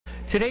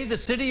Today, the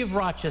city of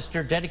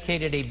Rochester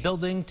dedicated a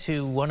building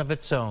to one of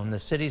its own. The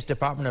city's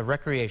Department of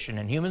Recreation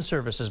and Human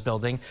Services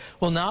building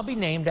will now be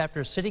named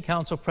after City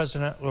Council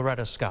President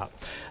Loretta Scott.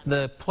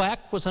 The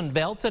plaque was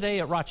unveiled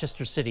today at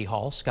Rochester City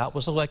Hall. Scott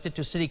was elected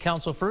to City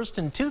Council first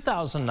in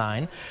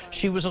 2009.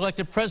 She was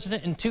elected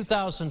president in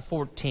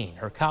 2014.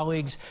 Her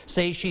colleagues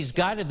say she's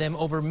guided them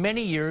over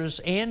many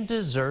years and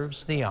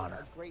deserves the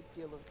honor. A great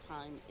deal of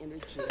time,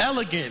 energy.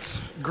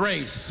 Elegance,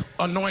 grace,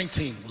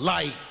 anointing,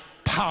 light,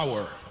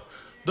 power.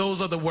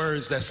 Those are the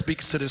words that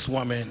speaks to this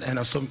woman, and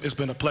it's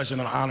been a pleasure and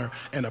an honor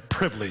and a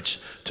privilege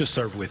to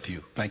serve with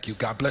you. Thank you.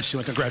 God bless you,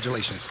 and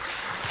congratulations.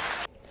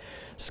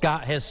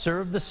 Scott has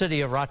served the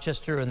city of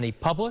Rochester in the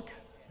public,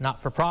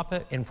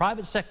 not-for-profit, and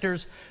private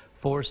sectors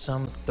for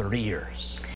some 30 years.